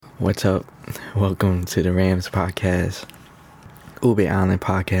What's up? Welcome to the Rams podcast, Ube Island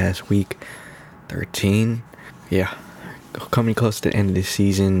podcast, week 13. Yeah, coming close to the end of the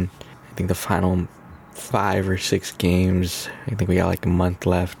season. I think the final 5 or 6 games. I think we got like a month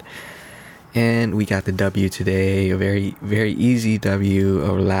left. And we got the W today, a very, very easy W,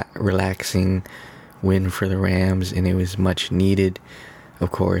 a relaxing win for the Rams, and it was much needed.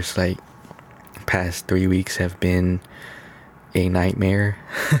 Of course, like, past 3 weeks have been a nightmare,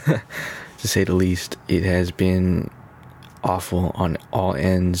 to say the least. It has been awful on all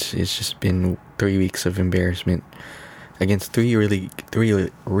ends. It's just been 3 weeks of embarrassment against three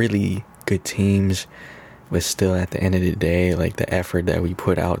really good teams, but still at the end of the day, like, the effort that we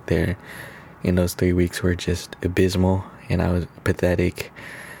put out there in those 3 weeks were just abysmal, and I was pathetic.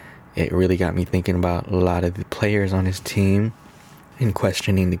 It really got me thinking about a lot of the players on his team and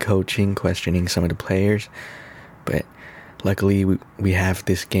questioning the coaching, questioning some of the players. But luckily, we have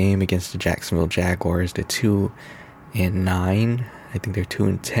this game against the Jacksonville Jaguars. They're 2-9. I think they're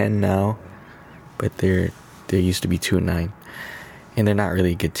 2-10 now, but they used to be 2-9, and they're not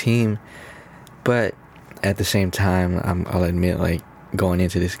really a good team. But at the same time, I'll admit, like, going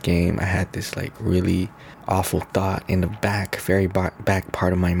into this game, I had this like really awful thought in the very back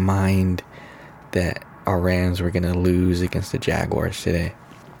part of my mind that our Rams were gonna lose against the Jaguars today,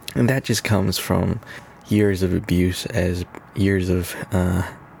 and that just comes from years of abuse, as years of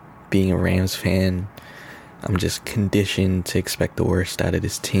being a Rams fan. I'm just conditioned to expect the worst out of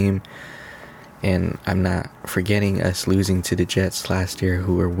this team, and I'm not forgetting us losing to the Jets last year,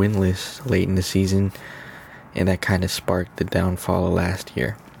 who were winless late in the season, and that kind of sparked the downfall of last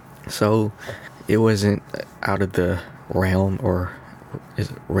year. So it wasn't out of the realm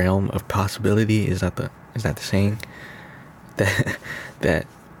of possibility. Is that the saying? That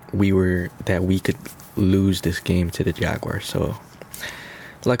we could lose this game to the Jaguars. So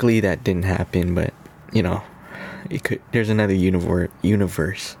luckily that didn't happen, but you know, it could. There's another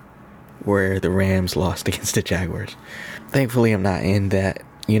universe where the Rams lost against the Jaguars. Thankfully, I'm not in that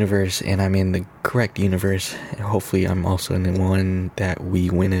universe, and I'm in the correct universe. Hopefully I'm also in the one that we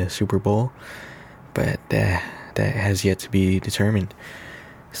win a Super Bowl, but that has yet to be determined.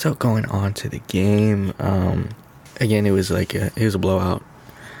 So going on to the game, again, it was a blowout.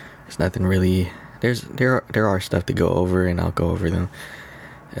 There's nothing really. There are stuff to go over, and I'll go over them,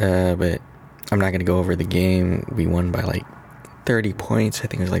 but I'm not gonna go over the game. We won by like 30 points. I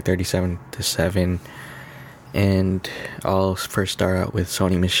think it was like 37-7. And I'll first start out with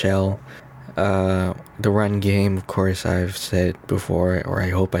Sony Michel. The run game, of course, I've said before, or I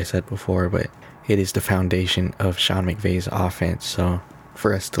hope I said before, but it is the foundation of Sean McVay's offense. So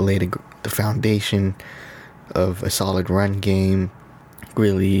for us to lay the foundation of a solid run game,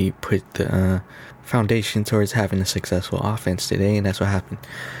 really put the foundation towards having a successful offense today, and that's what happened.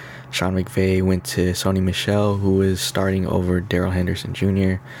 Sean McVay went to Sony Michel, who was starting over Darrell Henderson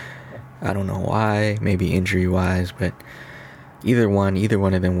Jr. I don't know why, maybe injury-wise, but either one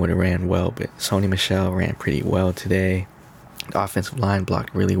of them would have ran well, but Sony Michel ran pretty well today. The offensive line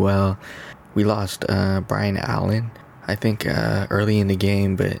blocked really well. We lost Brian Allen, I think, early in the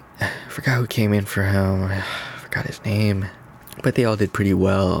game, but I forgot who came in for him. I forgot his name. But they all did pretty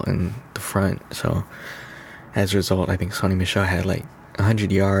well in the front, so as a result, I think Sony Michel had like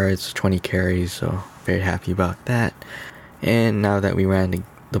 100 yards, 20 carries, so very happy about that. And now that we ran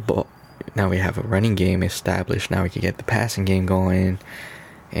the ball, now we have a running game established. Now we can get the passing game going,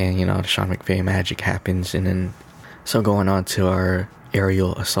 and you know, the Sean McVay magic happens. And then, so going on to our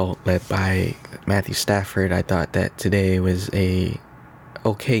aerial assault led by Matthew Stafford, I thought that today was a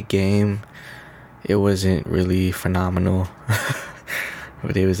okay game. It wasn't really phenomenal,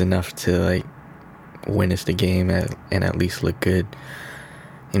 but it was enough to like win us the game and at least look good.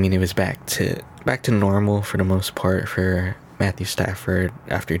 I mean, it was back to normal for the most part for Matthew Stafford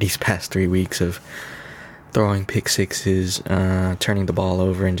after these past 3 weeks of throwing pick sixes, turning the ball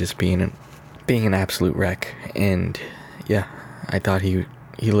over, and just being an absolute wreck. And yeah, I thought he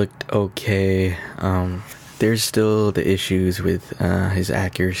looked okay. There's still the issues with his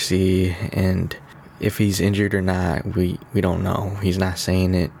accuracy, and if he's injured or not, we don't know. He's not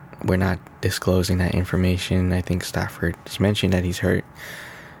saying it. We're not disclosing that information. I think Stafford just mentioned that he's hurt,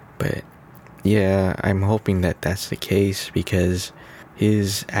 but yeah, I'm hoping that that's the case, because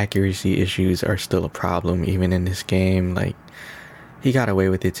his accuracy issues are still a problem even in this game. Like, he got away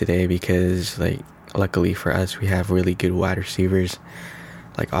with it today because, like, luckily for us, we have really good wide receivers.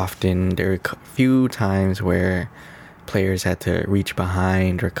 Like, often there are a few times where players had to reach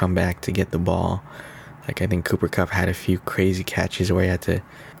behind or come back to get the ball. Like, I think Cooper Kupp had a few crazy catches where he had to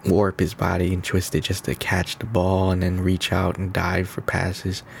warp his body and twist it just to catch the ball and then reach out and dive for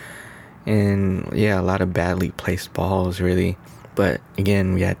passes. And yeah, a lot of badly placed balls, really. But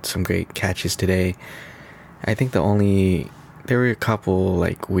again, we had some great catches today. I think there were a couple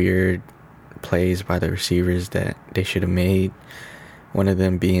like weird plays by the receivers that they should have made. One of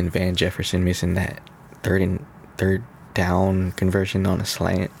them being Van Jefferson missing that third down conversion on a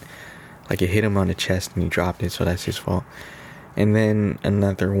slant. Like, it hit him on the chest and he dropped it, so that's his fault. And then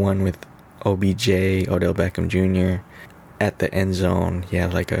another one with OBJ, Odell Beckham Jr., at the end zone. He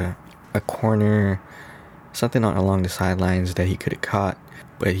had like a corner, something along the sidelines that he could have caught,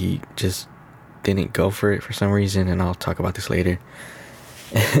 but he just didn't go for it for some reason, and I'll talk about this later.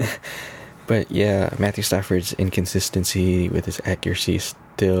 But yeah, Matthew Stafford's inconsistency with his accuracy is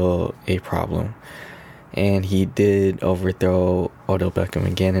still a problem. And he did overthrow Odell Beckham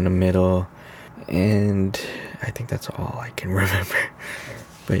again in the middle. And I think that's all I can remember.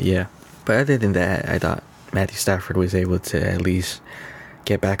 But yeah. But other than that, I thought Matthew Stafford was able to at least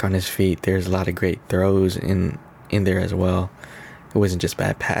get back on his feet. There's a lot of great throws in there as well. It wasn't just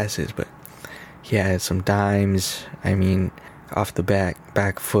bad passes, but he had some dimes. I mean, off the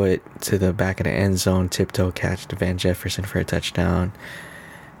back foot to the back of the end zone, tiptoe catch to Van Jefferson for a touchdown.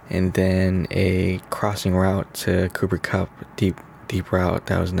 And then a crossing route to Cooper Kupp, deep route.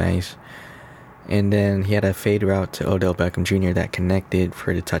 That was nice. And then he had a fade route to Odell Beckham Jr. that connected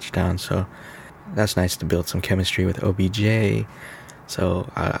for the touchdown. So that's nice to build some chemistry with OBJ. So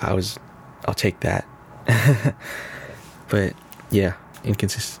I'll take that. But yeah,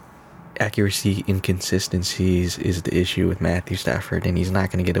 accuracy inconsistencies is the issue with Matthew Stafford, and he's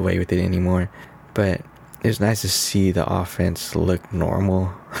not going to get away with it anymore. But it was nice to see the offense look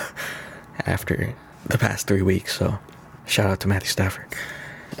normal after the past 3 weeks. So shout out to Matthew Stafford.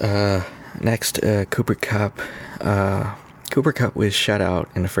 Next, Cooper Kupp. Cooper Kupp was shut out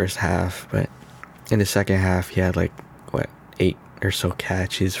in the first half, but in the second half he had 8 or so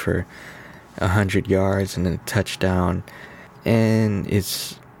catches for 100 yards and then a touchdown. And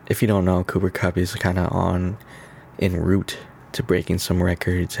if you don't know, Cooper Kupp is kind of en route to breaking some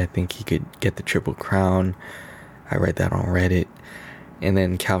records. I think he could get the Triple Crown. I read that on Reddit. And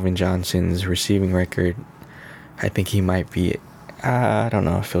then Calvin Johnson's receiving record, I think he might be, I don't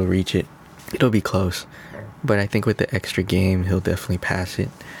know if he'll reach it. It'll be close. But I think with the extra game, he'll definitely pass it.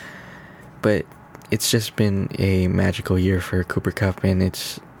 But it's just been a magical year for Cooper Kupp, and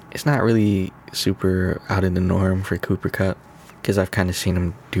it's not really super out of the norm for Cooper Kupp, because I've kind of seen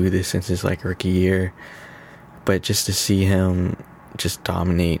him do this since his rookie year. But just to see him just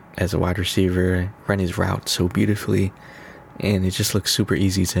dominate as a wide receiver, run his route so beautifully, and it just looks super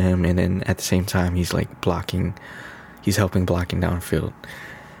easy to him. And then at the same time, he's helping blocking downfield.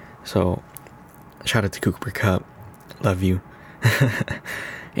 So shout out to Cooper Kupp, love you.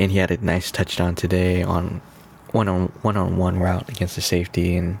 And he had a nice touchdown today on one-on-one route against the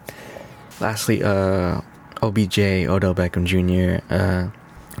safety. And lastly, OBJ, Odell Beckham Jr.,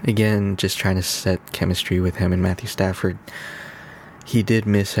 again, just trying to set chemistry with him and Matthew Stafford. He did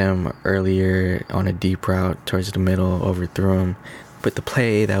miss him earlier on a deep route towards the middle, overthrew him. But the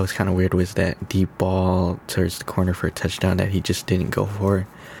play that was kind of weird was that deep ball towards the corner for a touchdown that he just didn't go for.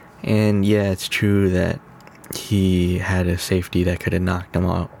 And yeah, it's true that he had a safety that could have knocked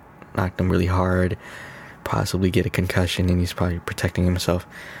him really hard, possibly get a concussion, and he's probably protecting himself.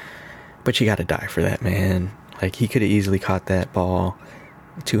 But you gotta die for that, man. He could have easily caught that ball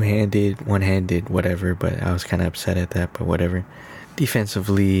two-handed, one-handed, whatever, but I was kind of upset at that, but whatever.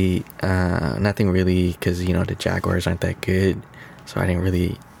 Defensively, nothing really, because the Jaguars aren't that good, so they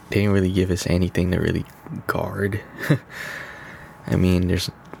didn't really give us anything to really guard. I mean, they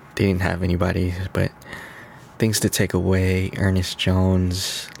didn't have anybody, but things to take away. Ernest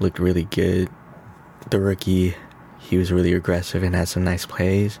Jones looked really good. The rookie, he was really aggressive and had some nice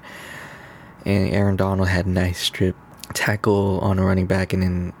plays. And Aaron Donald had a nice strip tackle on a running back, and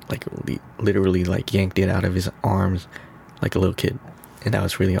then literally yanked it out of his arms like a little kid, and that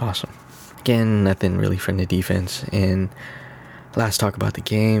was really awesome. Again, nothing really from the defense. And last talk about the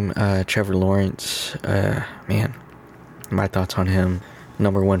game, Trevor Lawrence, man, my thoughts on him.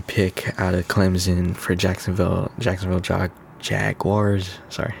 Number 1 pick out of Clemson for Jacksonville Jaguars,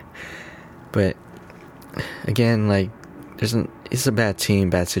 sorry. But again, it's a bad team,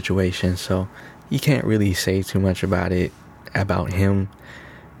 bad situation, so you can't really say too much about him,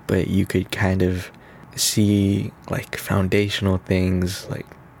 but you could kind of see foundational things,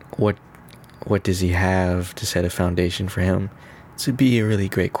 what does he have to set a foundation for him to be a really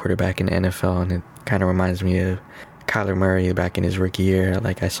great quarterback in the NFL. And it kind of reminds me of Kyler Murray back in his rookie year.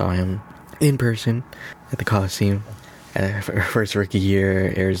 I saw him in person at the Coliseum, First rookie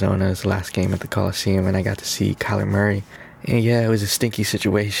year, Arizona's last game at the Coliseum, and I got to see Kyler Murray. And yeah, it was a stinky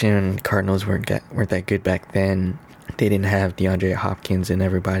situation. Cardinals weren't that good back then. They didn't have DeAndre Hopkins and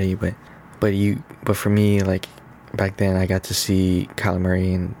everybody, but for me, like back then, I got to see Kyler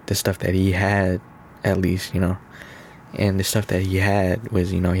Murray and the stuff that he had, at least, and the stuff that he had was,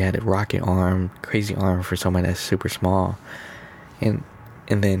 he had a rocket arm, crazy arm for someone that's super small, and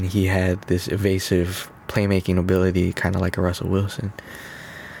then he had this evasive playmaking ability, kind of like a Russell Wilson.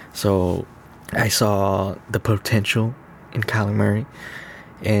 So I saw the potential in Kyler Murray,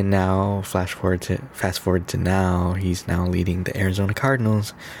 and now fast forward to now, he's now leading the Arizona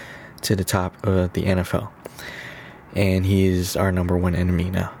Cardinals to the top of the NFL, and he is our number one enemy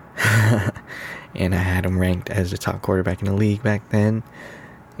now. And I had him ranked as the top quarterback in the league back then,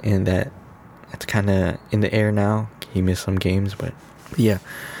 and that's kind of in the air now. He missed some games, but yeah,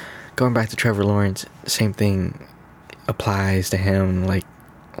 going back to Trevor Lawrence, same thing applies to him. Like,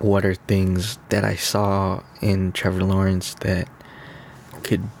 what are things that I saw in Trevor Lawrence that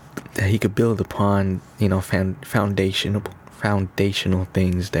he could build upon, foundational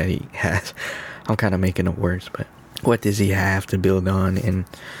things that he has. I'm kind of making it worse, but what does he have to build on? And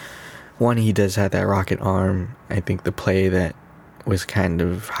one, he does have that rocket arm. I think the play that was kind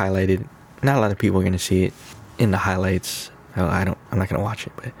of highlighted, not a lot of people are going to see it in the highlights. I'm not going to watch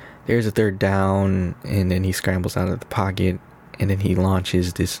it, but there's a third down, and then he scrambles out of the pocket, and then he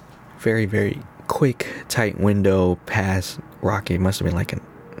launches this very, very quick, tight window pass rocket. It must have been like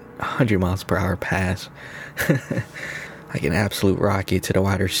 100 miles per hour pass. Like an absolute rocket to the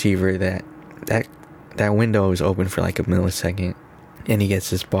wide receiver. That window is open for like a millisecond, and he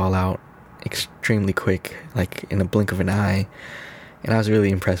gets this ball out extremely quick, like in a blink of an eye. And I was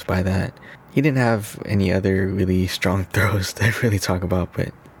really impressed by that. He didn't have any other really strong throws to really talk about,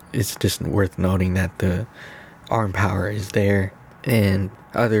 but it's just worth noting that the arm power is there. And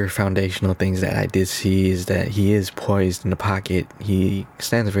other foundational things that I did see is that he is poised in the pocket. He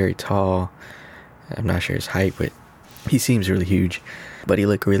stands very tall. I'm not sure his height, but he seems really huge. But he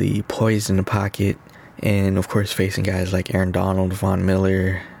looked really poised in the pocket. And of course, facing guys like Aaron Donald, Von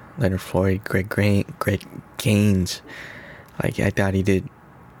Miller, Leonard Floyd, Greg Gaines. Like, I thought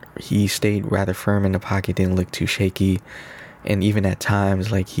he stayed rather firm in the pocket, didn't look too shaky. And even at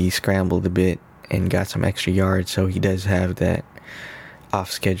times, like, he scrambled a bit and got some extra yards. So he does have that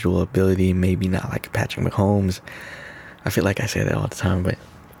off-schedule ability, maybe not like a Patrick Mahomes. I feel like I say that all the time, but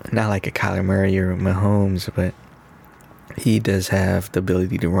not like a Kyler Murray or Mahomes, but he does have the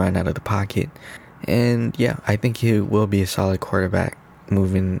ability to run out of the pocket. And yeah, I think he will be a solid quarterback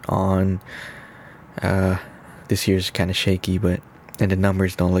moving on. This year's kind of shaky, and the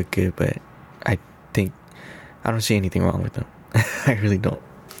numbers don't look good, but I don't see anything wrong with them. I really don't.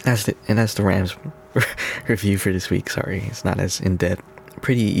 That's the Rams review for this week. Sorry, it's not as in-depth.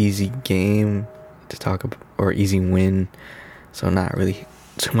 Pretty easy game to talk about, or easy win, so not really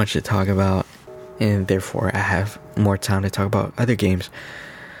so much to talk about, and therefore I have more time to talk about other games.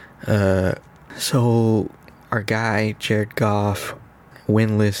 So our guy Jared Goff,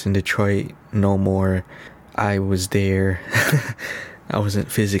 winless in Detroit, no more. I was there. I wasn't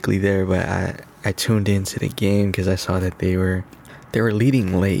physically there, but I tuned into the game because I saw that they were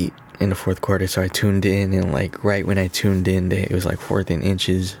leading late in the fourth quarter, so I tuned in, and like right when I tuned in, it was like 4th and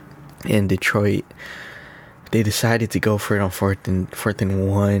inches, and Detroit, they decided to go for it on fourth and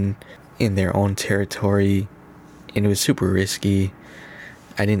 1 in their own territory, and it was super risky.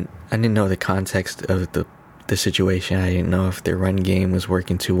 I didn't know the context of the situation. I didn't know if their run game was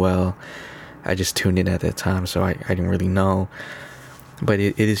working too well. I just tuned in at that time, so I didn't really know. But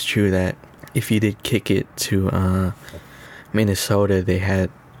it is true that if you did kick it to Minnesota,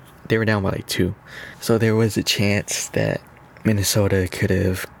 they were down by like 2. So there was a chance that Minnesota could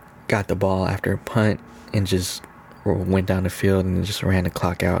have got the ball after a punt and just went down the field and just ran the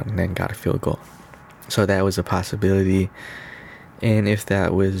clock out and then got a field goal. So that was a possibility. And if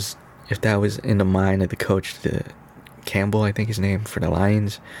that was in the mind of the coach, Campbell, I think his name, for the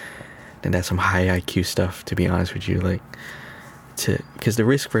Lions, then that's some high IQ stuff, to be honest with you. Because the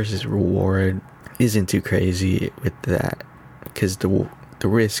risk versus reward isn't too crazy with that. Because the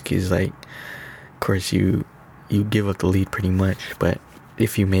risk is like, of course, you give up the lead pretty much, but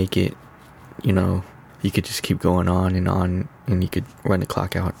if you make it, you could just keep going on, and you could run the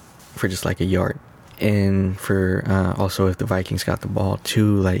clock out for just like a yard. And for also, if the Vikings got the ball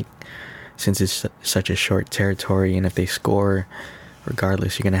too, like, since it's such a short territory, and if they score,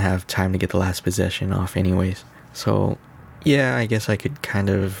 regardless, you're gonna have time to get the last possession off anyways. So yeah, I guess I could kind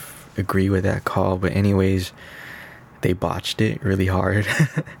of agree with that call, but anyways, they botched it really hard.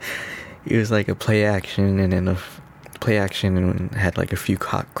 It was like a play action, and then the play action and had like a few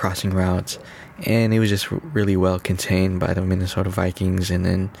crossing routes, and it was just really well contained by the Minnesota Vikings. And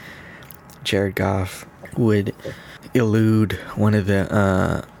then Jared Goff would elude one of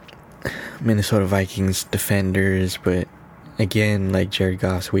the Minnesota Vikings defenders, but again, like, Jared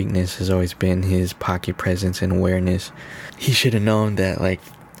Goff's weakness has always been his pocket presence and awareness. He should have known that, like,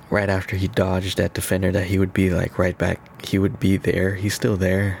 right after he dodged that defender, that he would be like right back. He would be there. He's still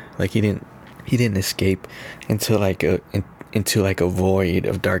there. Like, he didn't escape into like a void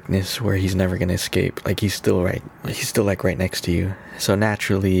of darkness where he's never gonna escape. Like, he's still like right next to you. So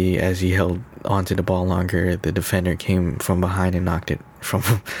naturally, as he held onto the ball longer, the defender came from behind and knocked it from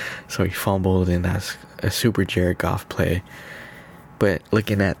him. So he fumbled, and that's a super Jared Goff play. But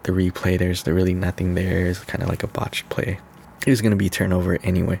looking at the replay, there's really nothing there. It's kind of like a botched play. It was going to be a turnover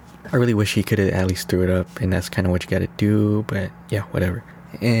anyway. I really wish he could have at least threw it up, and that's kind of what you got to do, but yeah, whatever.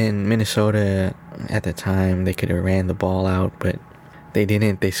 In Minnesota, at the time, they could have ran the ball out, but they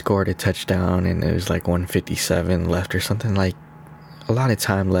didn't. They scored a touchdown, and it was like 1:57 left or something, like a lot of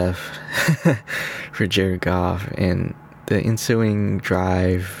time left for Jared Goff. And the ensuing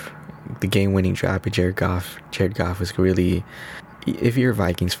drive, the game-winning drive by Jared Goff was really, if you're a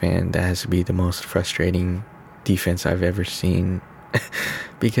Vikings fan, that has to be the most frustrating defense I've ever seen.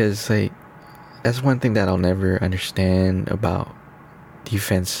 Because, like, that's one thing that I'll never understand about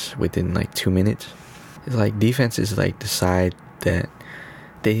defense within like 2 minutes. It's like, defense is like the side that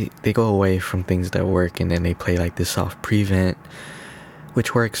they go away from things that work, and then they play like this soft prevent,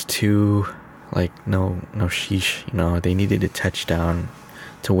 which works too. Like, no sheesh, they needed a touchdown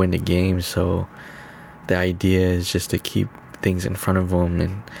to win the game, so the idea is just to keep things in front of them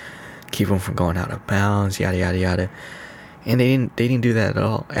and keep them from going out of bounds, yada yada yada. And they didn't do that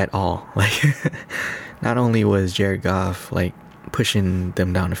at all. Like, not only was Jared Goff like pushing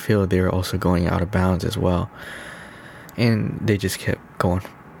them down the field, they were also going out of bounds as well. And they just kept going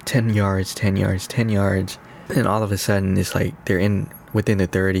 10 yards, and all of a sudden it's like they're within the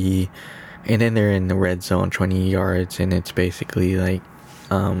 30, and then they're in the red zone 20 yards, and it's basically like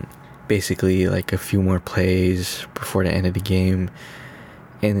a few more plays before the end of the game,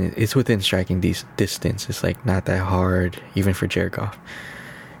 and it's within striking distance. It's like not that hard even for Jared Goff.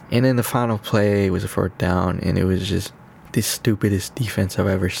 And then the final play was a 4th down, and it was just the stupidest defense I've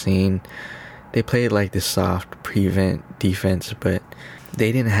ever seen. They played like this soft prevent defense, but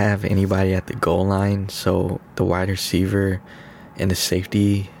they didn't have anybody at the goal line, so the wide receiver and the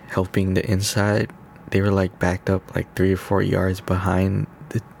safety helping the inside, they were like backed up like 3 or 4 yards behind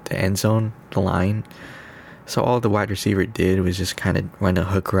the end zone, the line. So all the wide receiver did was just kind of run a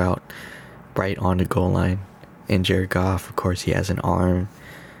hook route right on the goal line. And Jared Goff, of course, he has an arm,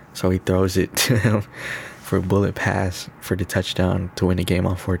 so he throws it to him for a bullet pass for the touchdown to win the game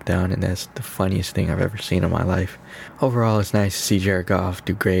on 4th down. And that's the funniest thing I've ever seen in my life. Overall, it's nice to see Jared Goff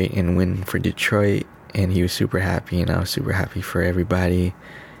do great and win for Detroit, and he was super happy, and I was super happy for everybody.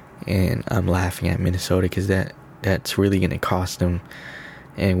 And I'm laughing at Minnesota because that's really going to cost them.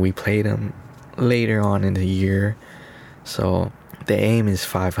 And we played them later on in the year, so the aim is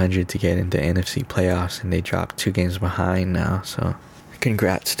 500 to get into NFC playoffs, and they dropped 2 games behind now. So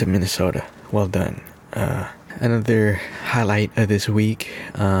congrats to Minnesota, well done. Another highlight of this week,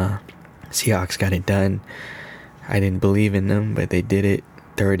 Seahawks got it done. I didn't believe in them, but they did it.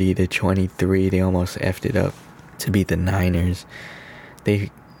 30-23, they almost effed it up to beat the Niners.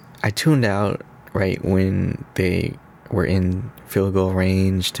 I tuned out right when they were in field goal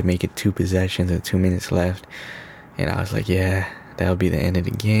range to make it 2 possessions and 2 minutes left, and I was like, yeah, that'll be the end of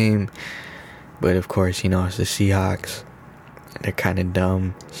the game. But of course, it's the Seahawks. They're kind of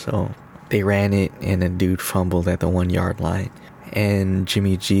dumb, so they ran it, and a dude fumbled at the 1-yard line, and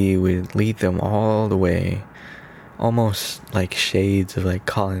Jimmy G would lead them all the way, almost like shades of like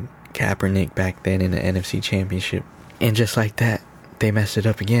Colin Kaepernick back then in the NFC Championship. And just like that, they messed it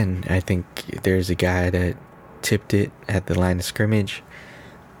up again. I think there's a guy that tipped it at the line of scrimmage,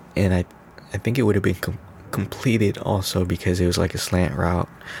 and I think it would have been completed also because it was like a slant route,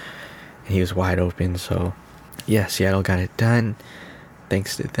 and he was wide open. So yeah, Seattle got it done.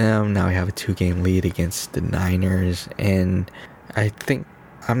 Thanks to them, now we have a 2-game lead against the Niners, and I think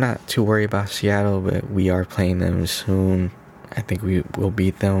I'm not too worried about Seattle, but we are playing them soon. I think we will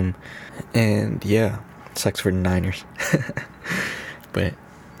beat them, and yeah, it sucks for the Niners. But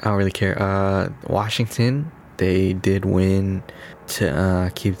I don't really care. Washington, they did win to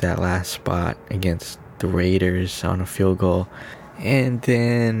keep that last spot against the Raiders on a field goal. And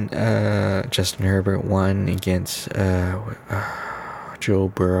then Justin Herbert won against Joe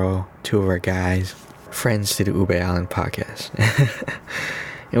Burrow, 2 of our guys, friends to the Ube Allen podcast.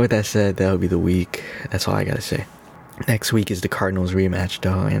 And with that said, that'll be the week. That's all I gotta say. Next week is the Cardinals rematch,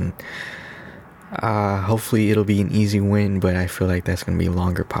 though, and hopefully it'll be an easy win, but I feel like that's going to be a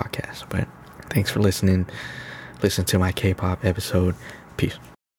longer podcast. But thanks for listening. Listen to my K-pop episode. Peace.